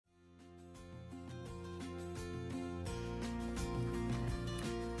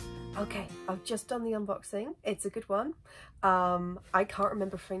Okay, I've just done the unboxing. It's a good one. I can't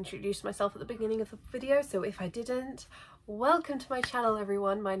remember if I introduced myself at the beginning of the video, so if I didn't, welcome to my channel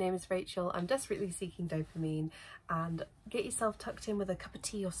everyone. My name is Rachel. I'm desperately seeking dopamine, and get yourself tucked in with a cup of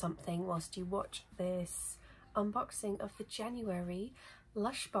tea or something whilst you watch this unboxing of the January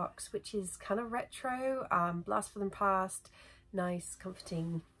LUSH box, which is kind of retro, blast from the past, nice,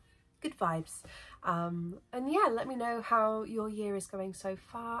 comforting, good vibes. And yeah, let me know how your year is going so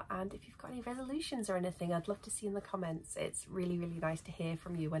far, and if you've got any resolutions or anything, I'd love to see in the comments. It's really nice to hear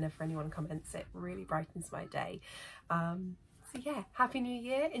from you whenever anyone comments. It really brightens my day. So yeah, happy new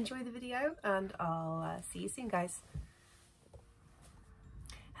year, enjoy the video, and I'll see you soon, guys.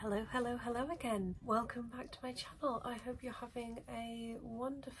 Hello again. Welcome back to my channel. I hope you're having a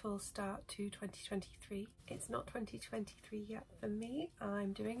wonderful start to 2023. It's not 2023 yet for me.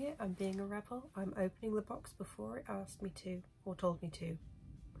 I'm doing it. I'm being a rebel. I'm opening the box before it asked me to, or told me to.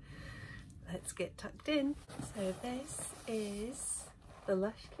 Let's get tucked in. So this is the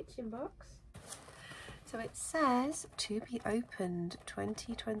LUSH kitchen box. So it says to be opened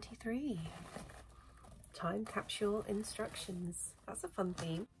 2023. Time capsule instructions. That's a fun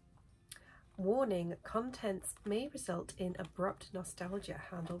theme. Warning, contents may result in abrupt nostalgia.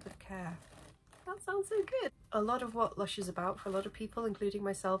 Handled with care. That sounds so good. A lot of what LUSH is about for a lot of people, including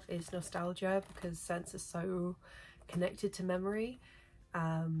myself, is nostalgia, because scents are so connected to memory.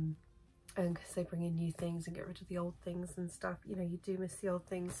 And because they bring in new things and get rid of the old things and stuff, you know, you do miss the old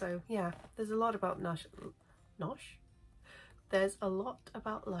things. So yeah, there's a lot about LUSH. There's a lot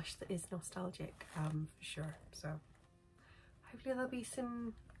about LUSH that is nostalgic, for sure. So hopefully there'll be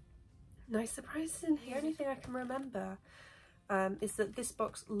some nice surprises in here. Only thing I can remember is that this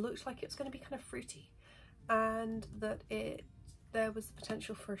box looked like it was going to be kind of fruity, and that there was the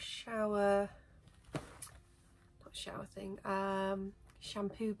potential for a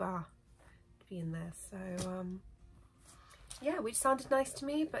shampoo bar to be in there. So yeah, which sounded nice to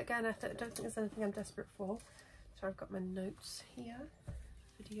me, but again, I don't think there's anything I'm desperate for. So I've got my notes here,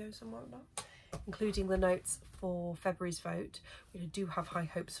 videos and whatnot, including the notes for February's vote. We do have high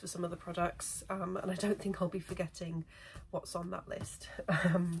hopes for some of the products, and I don't think I'll be forgetting what's on that list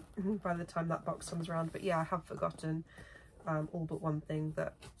by the time that box comes around. But yeah, I have forgotten all but one thing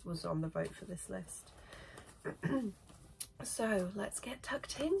that was on the vote for this list. So let's get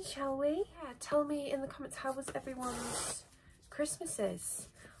tucked in, shall we? Yeah, tell me in the comments, how was everyone's Christmases?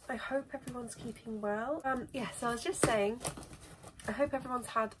 I hope everyone's keeping well. Yeah, so I was just saying, I hope everyone's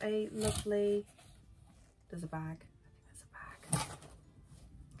had a lovely, there's a bag, I think there's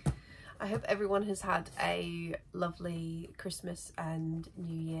a bag. I hope everyone has had a lovely Christmas and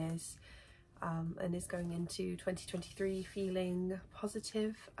New Year's, and is going into 2023 feeling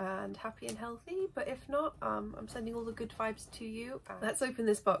positive and happy and healthy. But if not, I'm sending all the good vibes to you. Let's open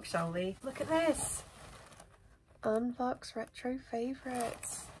this box, shall we? Look at this. Unbox retro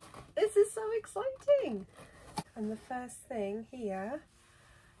favourites. This is so exciting. And the first thing here,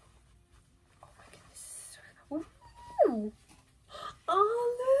 oh my goodness, ooh.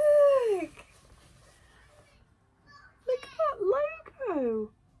 Oh look at that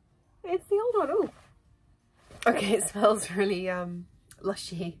logo. It's the old one. Oh, okay, it smells really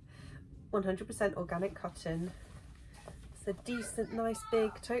lushy. 100% organic cotton. It's a decent, nice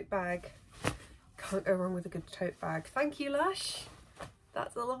big tote bag. Can't go wrong with a good tote bag. Thank you, LUSH.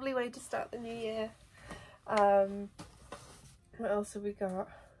 That's a lovely way to start the new year. What else have we got?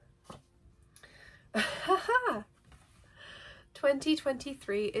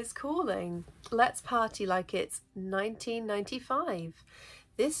 2023 is calling. Let's party like it's 1995.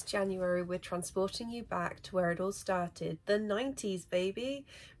 This January, we're transporting you back to where it all started, the 90s, baby.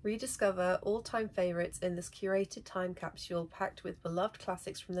 Rediscover all-time favourites in this curated time capsule packed with beloved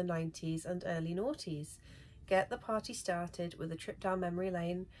classics from the 90s and early noughties. Get the party started with a trip down memory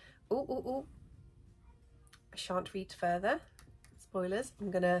lane. Ooh. I shan't read further. Spoilers. I'm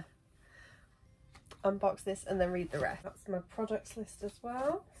gonna unbox this and then read the rest. That's my products list as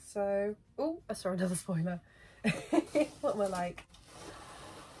well. So, oh, I saw another spoiler. What am I like?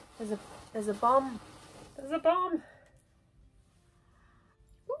 There's a bomb. There's a bomb.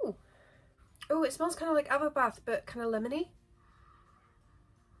 Ooh. Oh, it smells kind of like Avabath, but kind of lemony.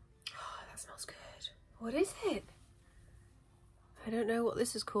 Oh, that smells good. What is it? I don't know what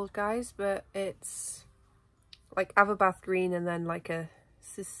this is called, guys, but it's like Avabath green and then like a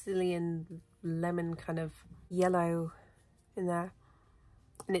Sicilian lemon kind of yellow in there.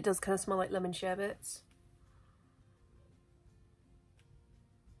 And it does kind of smell like lemon sherbets.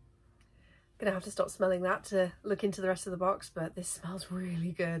 Gonna have to stop smelling that to look into the rest of the box, but this smells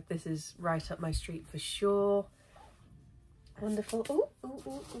really good. This is right up my street for sure. Wonderful. Oh, oh,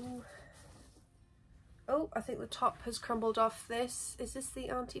 oh, oh. Oh, I think the top has crumbled off this. Is this the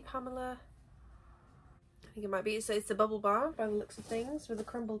Auntie Pamela? I think it might be. So it's a bubble bar by the looks of things with a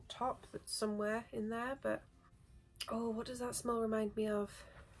crumbled top that's somewhere in there, but oh, what does that smell remind me of?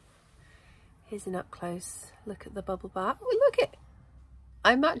 Here's an up close look at the bubble bar. Oh, look it!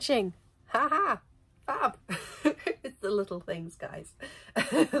 I'm matching. Ha ha! Fab! It's the little things, guys,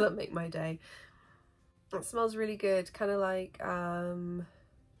 that make my day. It smells really good, kind of like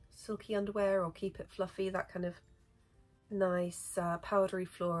silky underwear or keep it fluffy, that kind of nice powdery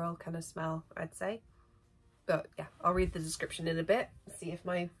floral kind of smell, I'd say. But yeah, I'll read the description in a bit, see if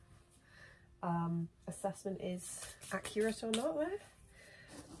my assessment is accurate or not there.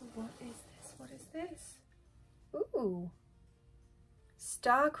 What is this? What is this? Ooh,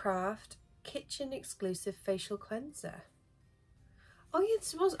 Starcraft kitchen exclusive facial cleanser. Oh yeah,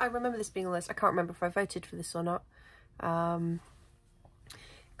 this was, I remember this being on the list. I can't remember if I voted for this or not.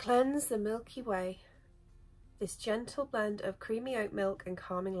 Cleanse the Milky Way. This gentle blend of creamy oat milk and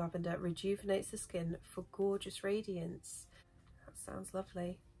calming lavender rejuvenates the skin for gorgeous radiance. That sounds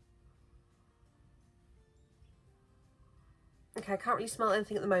lovely. Okay, I can't really smell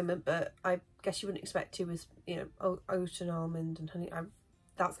anything at the moment, but I guess you wouldn't expect to with, you know, oat and almond and honey.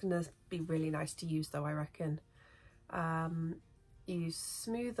 That's going to be really nice to use though, I reckon. Use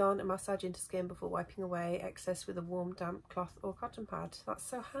smooth on and massage into skin before wiping away excess with a warm damp cloth or cotton pad. That's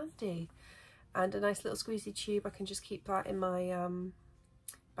so handy. And a nice little squeezy tube. I can just keep that in my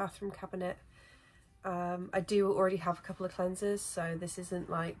bathroom cabinet. I do already have a couple of cleansers, so this isn't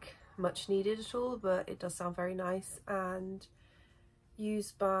like much needed at all, but it does sound very nice. And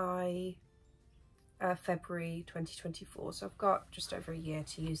used by February 2024, so I've got just over a year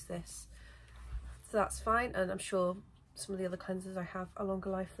to use this, so that's fine. And I'm sure some of the other cleansers I have a longer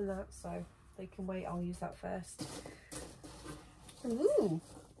life than that, so they can wait. I'll use that first. Ooh,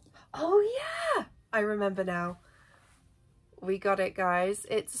 oh yeah, I remember now. We got it, guys.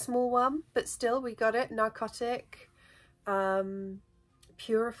 It's a small one, but still we got it. Narcotic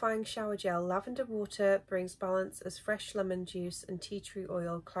purifying shower gel. Lavender water brings balance as fresh lemon juice and tea tree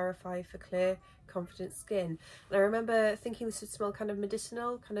oil clarify for clear, confident skin. And I remember thinking this would smell kind of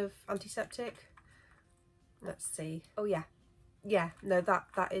medicinal, kind of antiseptic. Let's see. Oh yeah, yeah, no,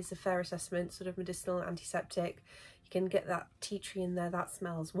 that is a fair assessment. Sort of medicinal, antiseptic. You can get that tea tree in there. That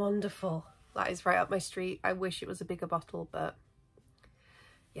smells wonderful. That is right up my street. I wish it was a bigger bottle, but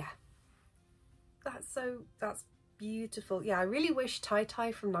yeah, that's beautiful. Yeah, I really wish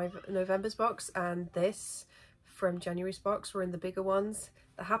Tai from November's box and this from January's box were in the bigger ones.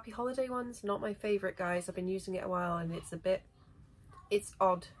 The Happy Holiday one's not my favourite, guys. I've been using it a while and it's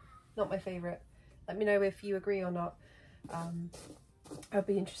odd. Not my favourite. Let me know if you agree or not. I'd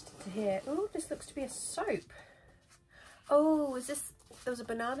be interested to hear. Oh, this looks to be a soap. Oh, is this, there was a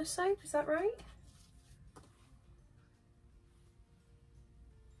banana soap, is that right?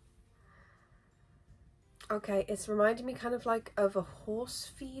 Okay, it's reminding me kind of like of a horse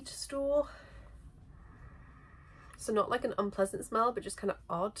feed store. So not like an unpleasant smell, but just kind of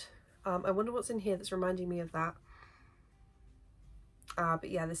odd. I wonder what's in here that's reminding me of that.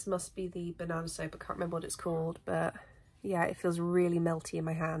 But yeah, this must be the banana soap. I can't remember what it's called, but yeah, it feels really melty in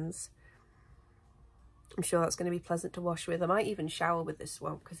my hands. I'm sure that's going to be pleasant to wash with. I might even shower with this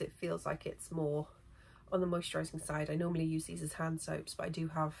one because it feels like it's more on the moisturising side. I normally use these as hand soaps, but I do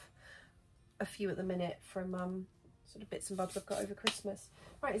have a few at the minute from sort of bits and bobs I've got over Christmas.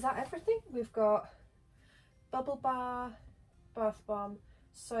 Right, is that everything? We've got bubble bar, bath bomb,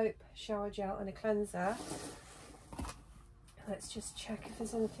 soap, shower gel and a cleanser. Let's just check if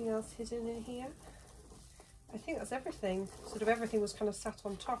there's anything else hidden in here. I think that's everything. Sort of everything was kind of sat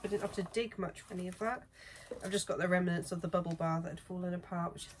on top. I didn't have to dig much for any of that. I've just got the remnants of the bubble bar that had fallen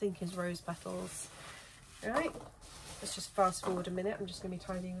apart, which I think is rose petals. Right, let's just fast forward a minute. I'm just going to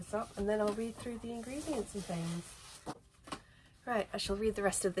be tidying this up and then I'll read through the ingredients and things. Right, I shall read the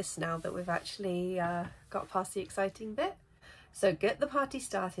rest of this now that we've actually got past the exciting bit. So get the party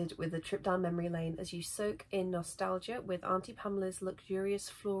started with a trip down memory lane as you soak in nostalgia with Auntie Pamela's luxurious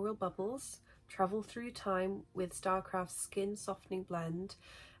floral bubbles, travel through time with Starcraft's skin softening blend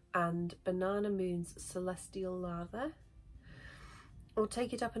and Banana Moon's celestial lather. Or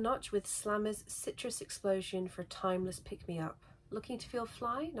take it up a notch with Slammer's citrus explosion for a timeless pick-me-up. Looking to feel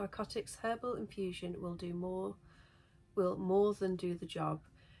fly? Narcotics herbal infusion will more than do the job.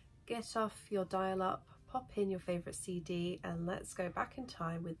 Get off your dial-up, pop in your favourite CD and let's go back in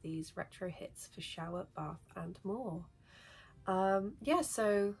time with these retro hits for shower, bath and more. Yeah,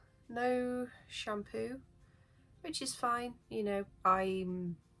 so no shampoo, which is fine. You know,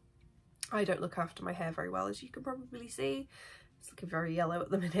 I'm I don't look after my hair very well, as you can probably see. It's looking very yellow at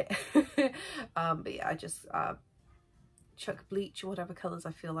the minute. But yeah, I just chuck bleach or whatever colours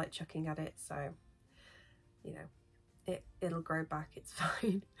I feel like chucking at it, so you know, it'll grow back, it's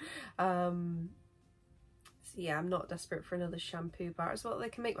fine. So yeah, I'm not desperate for another shampoo bar as well. They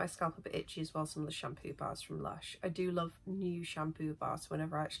can make my scalp a bit itchy as well, some of the shampoo bars from Lush. I do love new shampoo bars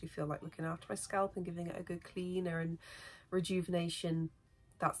whenever I actually feel like looking after my scalp and giving it a good cleaner and rejuvenation.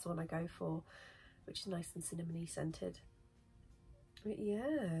 That's the one I go for, which is nice and cinnamony scented. But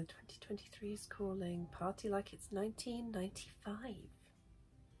yeah, 2023 is calling. Party like it's 1995.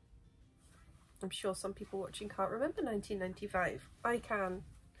 I'm sure some people watching can't remember 1995. I can.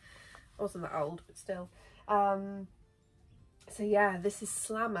 I wasn't that old, but still. So yeah, this is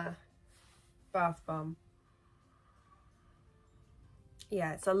Slammer bath bomb.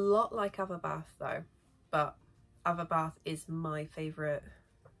 Yeah, it's a lot like Avabath though, but Avabath is my favourite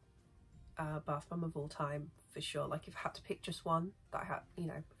bath bomb of all time for sure. Like if I had to pick just one that I had, you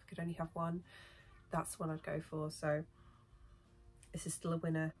know, if I could only have one, that's the one I'd go for. So this is still a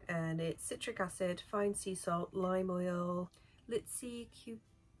winner, and it's citric acid, fine sea salt, lime oil, Litsi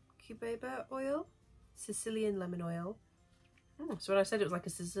cubeba oil, Sicilian lemon oil. So when I said it was like a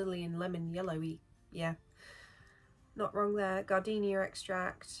Sicilian lemon yellowy, yeah, not wrong there. Gardenia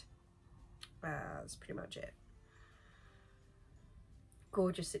extract. That's pretty much it.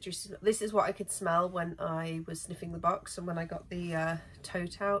 Gorgeous citrusy. This is what I could smell when I was sniffing the box, and when I got the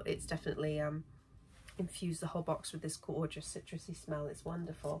tote out, it's definitely infused the whole box with this gorgeous citrusy smell. It's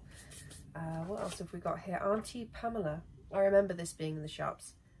wonderful. What else have we got here? Auntie Pamela. I remember this being in the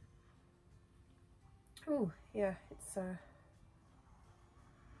shops. Oh yeah, it's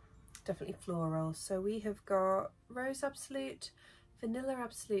definitely floral. So we have got Rose Absolute, Vanilla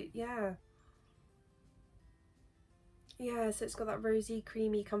Absolute, yeah. Yeah, so it's got that rosy,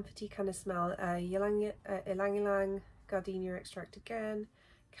 creamy, comforty kind of smell. Ylang ylang, gardenia extract again,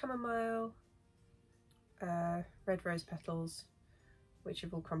 chamomile, red rose petals, which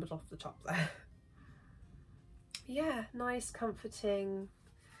have all crumbled off the top there. Yeah, nice, comforting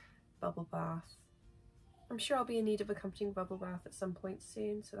bubble bath. I'm sure I'll be in need of accompanying bubble bath at some point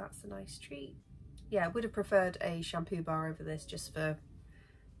soon, so that's a nice treat. Yeah, I would have preferred a shampoo bar over this just for,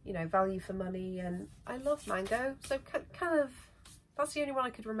 you know, value for money, and I love mango, so kind of, that's the only one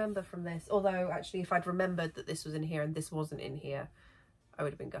I could remember from this. Although actually if I'd remembered that this was in here and this wasn't in here, I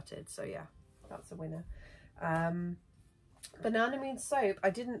would have been gutted. So yeah, that's a winner. Banana Moon soap, I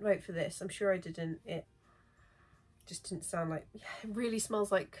didn't vote for this, I'm sure I didn't. It just didn't sound like, yeah, it really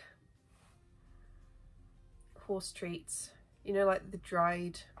smells like horse treats, you know, like the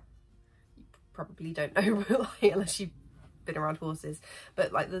dried, you probably don't know unless you've been around horses,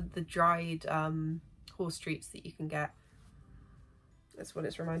 but like the dried horse treats that you can get. That's what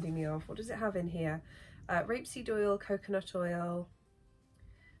it's reminding me of. What does it have in here? Rapeseed oil, coconut oil,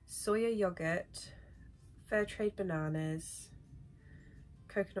 soya yogurt, fair trade bananas,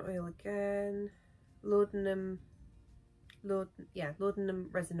 coconut oil again, laudanum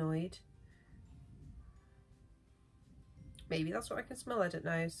resinoid. Maybe that's what I can smell, I don't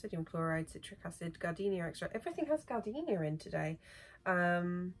know. Sodium chloride, citric acid, gardenia extract. Everything has gardenia in today.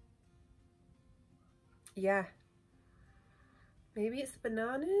 Yeah. Maybe it's the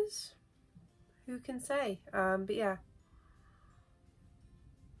bananas? Who can say? But yeah.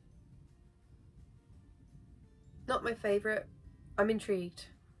 Not my favourite. I'm intrigued.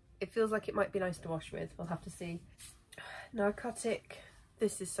 It feels like it might be nice to wash with. We'll have to see. Narcotic.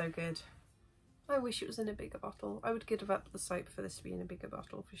 This is so good. I wish it was in a bigger bottle. I would give up the soap for this to be in a bigger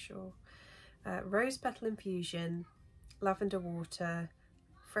bottle for sure. Rose petal infusion, lavender water,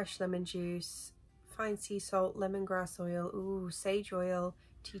 fresh lemon juice, fine sea salt, lemongrass oil, ooh, sage oil,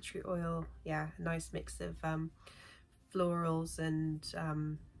 tea tree oil. Yeah, a nice mix of florals and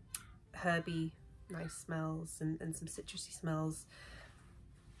herby, nice smells, and some citrusy smells.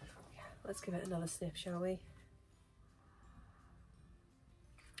 Yeah, let's give it another sniff, shall we?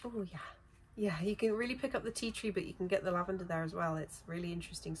 Oh yeah. Yeah, you can really pick up the tea tree, but you can get the lavender there as well. It's a really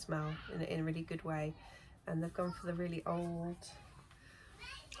interesting smell in a really good way. And they've gone for the really old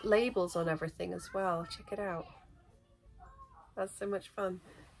labels on everything as well. Check it out. That's so much fun.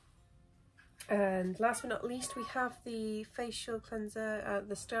 And last but not least, we have the facial cleanser,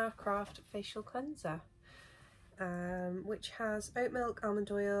 the Starcraft facial cleanser, which has oat milk,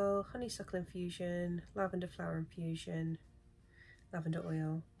 almond oil, honeysuckle infusion, lavender flower infusion, lavender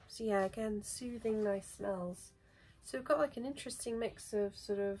oil. So yeah, again, soothing, nice smells. So we've got like an interesting mix of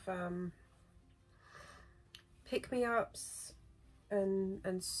sort of pick-me-ups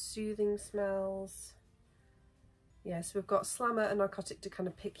and soothing smells. Yeah, so we've got Slammer and Narcotic to kind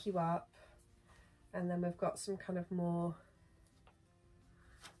of pick you up, And then we've got some kind of more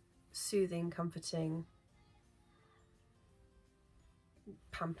soothing, comforting,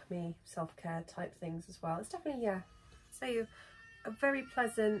 pamper me, self-care type things as well. It's definitely, yeah, say a very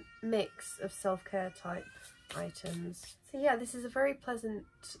pleasant mix of self-care type items. So yeah, this is a very pleasant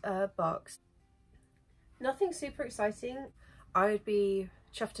box. Nothing super exciting. I would be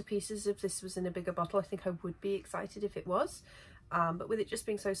chuffed to pieces if this was in a bigger bottle. I think I would be excited if it was, but with it just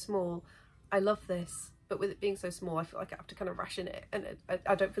being so small, I love this, but with it being so small, I feel like I have to kind of ration it, and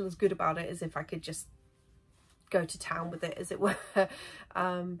I don't feel as good about it as if I could just go to town with it, as it were.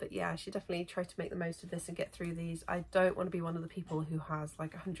 But yeah, I should definitely try to make the most of this and get through these. I don't want to be one of the people who has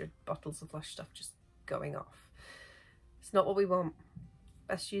like 100 bottles of Lush stuff just going off. It's not what we want.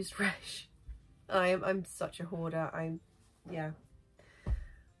 Best used fresh. I'm such a hoarder. Yeah,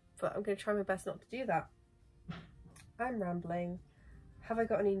 but I'm going to try my best not to do that. I'm rambling. Have I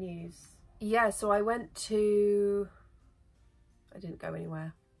got any news? Yeah, so I didn't go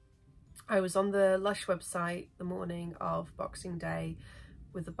anywhere. I was on the Lush website the morning of Boxing Day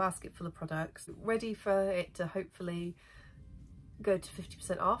with a basket full of products, ready for it to hopefully go to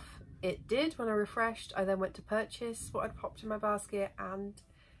 50% off. It did when I refreshed. I then went to purchase what I'd popped in my basket and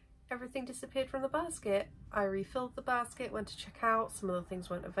everything disappeared from the basket. I refilled the basket, went to check out, some of the things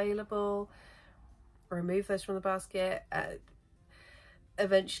weren't available, removed those from the basket.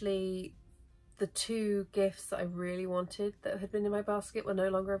 Eventually the 2 gifts that I really wanted that had been in my basket were no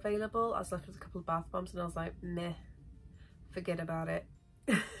longer available. I was left with a couple of bath bombs and I was like, meh, forget about it.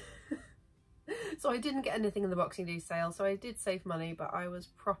 So I didn't get anything in the Boxing Day sale, so I did save money, but I was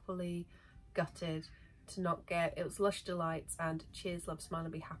properly gutted to not get, it was Lush Delights and Cheers Love Smile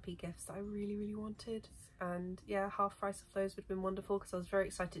and Be Happy gifts that I really, really wanted. And yeah, half price of those would have been wonderful, because I was very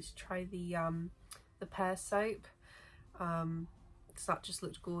excited to try the pear soap, because that just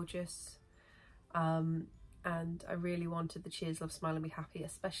looked gorgeous. And I really wanted the Cheers Love Smile and Be Happy,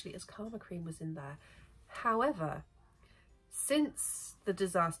 especially as Karma Cream was in there. However, since the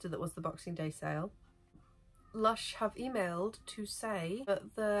disaster that was the Boxing Day sale, Lush have emailed to say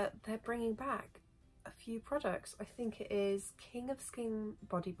that they're bringing back a few products. I think it is King of Skin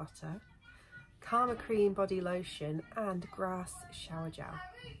body butter, Karma Cream body lotion and Grass shower gel.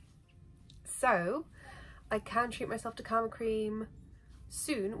 So I can treat myself to Karma Cream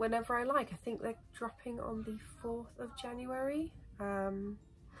soon, whenever I like. I think they're dropping on the 4th of January.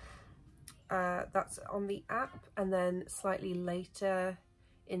 That's on the app, and then slightly later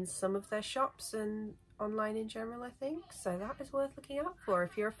in some of their shops and online in general, I think. So that is worth looking out for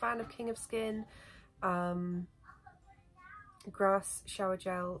if you're a fan of King of Skin, Grass shower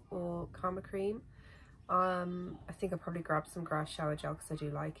gel or Karma Cream. I think I'll probably grab some Grass shower gel because I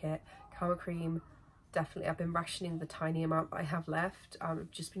do like it. Karma Cream, definitely. I've been rationing the tiny amount that I have left. I've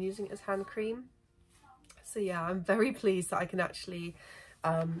just been using it as hand cream. So yeah, I'm very pleased that I can actually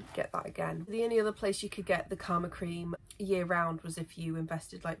get that again. The only other place you could get the Karma Cream year round was if you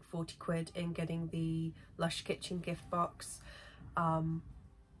invested like 40 quid in getting the Lush Kitchen gift box,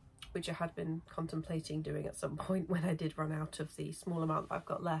 which I had been contemplating doing at some point when I did run out of the small amount that I've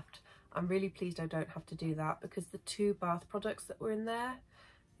got left. I'm really pleased I don't have to do that, because the 2 bath products that were in there,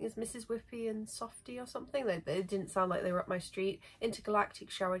 I think it's Mrs. Whippy and Softy or something, they didn't sound like they were up my street.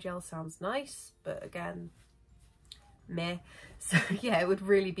 Intergalactic shower gel sounds nice, but again, meh. So yeah, it would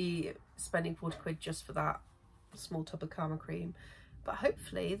really be spending 40 quid just for that small tub of Karma Cream. But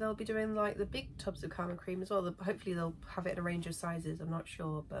hopefully they'll be doing like the big tubs of Karma Cream as well. Hopefully they'll have it in a range of sizes, I'm not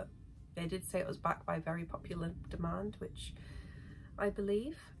sure, but they did say it was backed by very popular demand, which I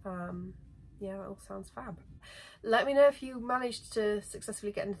believe. Yeah, that all sounds fab. Let me know if you managed to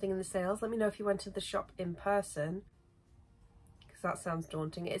successfully get anything in the sales. Let me know if you went to the shop in person, because that sounds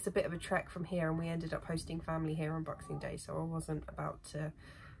daunting. It's a bit of a trek from here, and we ended up hosting family here on Boxing Day, so I wasn't about to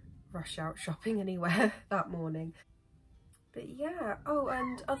rush out shopping anywhere that morning. But yeah, oh,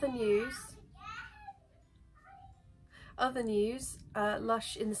 and other news,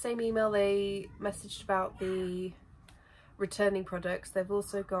 Lush, in the same email they messaged about the returning products. They've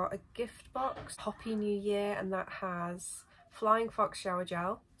also got a gift box, Happy New Year, and that has Flying Fox shower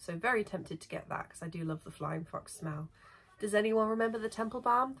gel. So very tempted to get that because I do love the Flying Fox smell. Does anyone remember the Temple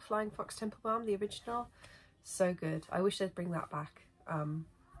Balm, Flying Fox Temple Balm, the original? So good. I wish they'd bring that back.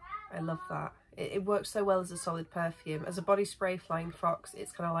 I love that. It works so well as a solid perfume. As a body spray, Flying Fox,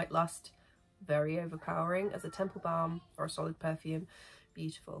 it's kind of like Lust, very overpowering. As a Temple Balm or a solid perfume,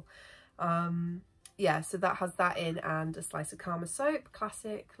 beautiful. Yeah, so that has that in, and a slice of Karma soap,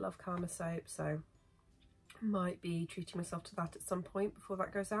 classic, love Karma soap, so might be treating myself to that at some point before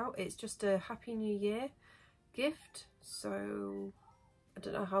that goes out. It's just a Happy New Year gift, so I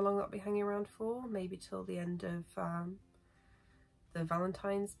don't know how long that'll be hanging around for, maybe till the end of the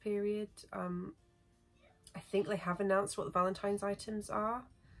Valentine's period. I think they have announced what the Valentine's items are,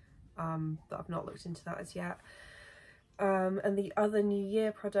 but I've not looked into that as yet. And the other New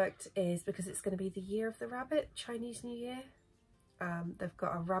Year product is, because it's going to be the year of the rabbit, Chinese New Year, they've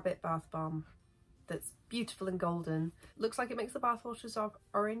got a rabbit bath bomb that's beautiful and golden. Looks like it makes the bath waters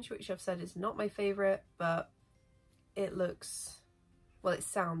orange, which I've said is not my favourite, but it looks, well, it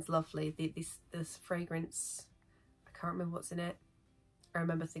sounds lovely. This fragrance, I can't remember what's in it. I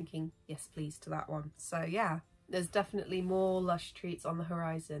remember thinking yes please to that one. So yeah, there's definitely more Lush treats on the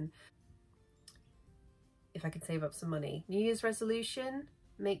horizon. If I can save up some money. New Year's resolution,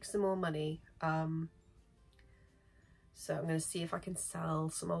 make some more money. So I'm going to see if I can sell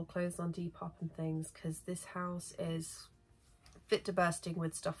some old clothes on Depop and things, because this house is fit to bursting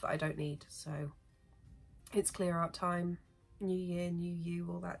with stuff that I don't need. So it's clear out time. New year, new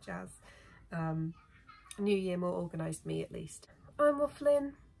you, all that jazz. New year, more organised me at least. I'm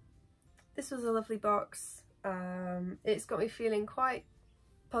waffling. This was a lovely box. It's got me feeling quite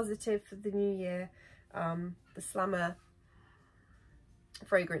positive for the new year. The Slammer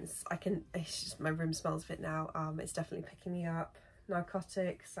fragrance, it's just, my room smells of it now. It's definitely picking me up.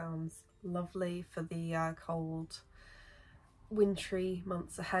 Narcotic sounds lovely for the cold wintry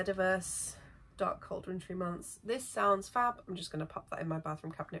months ahead of us. Dark cold wintry months. This sounds fab. I'm just going to pop that in my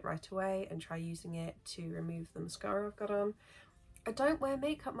bathroom cabinet right away and try using it to remove the mascara I've got on. I don't wear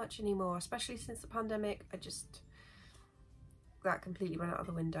makeup much anymore, especially since the pandemic. That completely went out of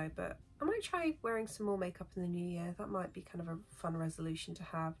the window, but I might try wearing some more makeup in the new year. That might be kind of a fun resolution to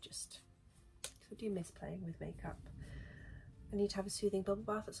have, just because I do miss playing with makeup. I need to have a soothing bubble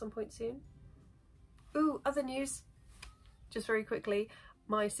bath at some point soon. Ooh, other news, just very quickly.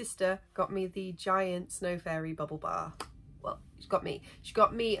 My sister got me the giant snow fairy bubble bar. Well, she got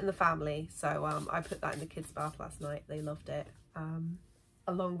me and the family. So I put that in the kids' bath last night. They loved it.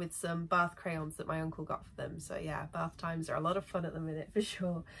 Along with some bath crayons that my uncle got for them. So yeah, bath times are a lot of fun at the minute for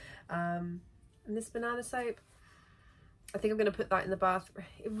sure. And this banana soap, I think I'm going to put that in the bath.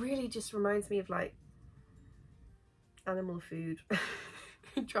 It really just reminds me of like animal food,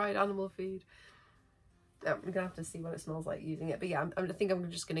 dried animal food. I'm gonna have to see what it smells like using it, but yeah, I think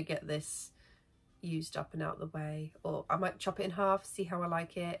I'm just gonna get this used up and out the way, or I might chop it in half, see how I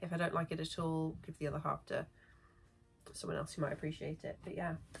like it. If I don't like it at all, give the other half to someone else who might appreciate it. But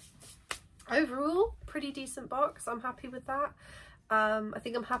yeah, overall pretty decent box. I'm happy with that. I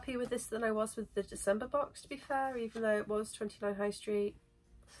think I'm happier with this than I was with the December box, to be fair, even though it was 29 High Street.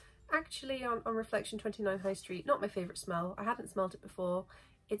 Actually, on reflection, 29 High Street, not my favourite smell. I hadn't smelled it before.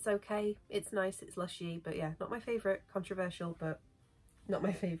 It's okay, it's nice, it's lushy, but yeah, not my favourite. Controversial, but not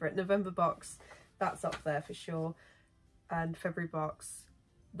my favourite. November box, that's up there for sure. And February box,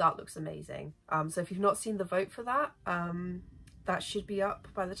 that looks amazing. So if you've not seen the vote for that, that should be up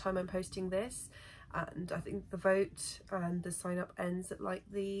by the time I'm posting this. And I think the vote and the sign up ends at like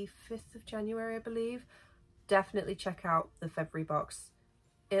the 5th of January, I believe. Definitely check out the February box.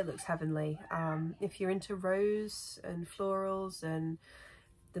 It looks heavenly. If you're into rose and florals and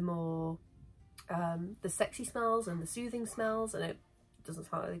the more the sexy smells and the soothing smells, and it doesn't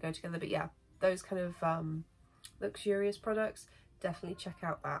sound like they go together, but yeah, those kind of luxurious products, definitely check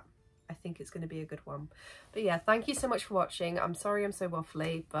out that. I think it's going to be a good one. But yeah, thank you so much for watching. I'm sorry I'm so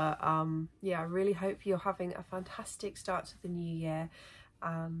waffly, but yeah, I really hope you're having a fantastic start to the new year.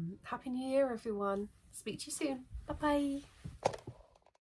 Happy New Year, everyone. Speak to you soon. Bye bye.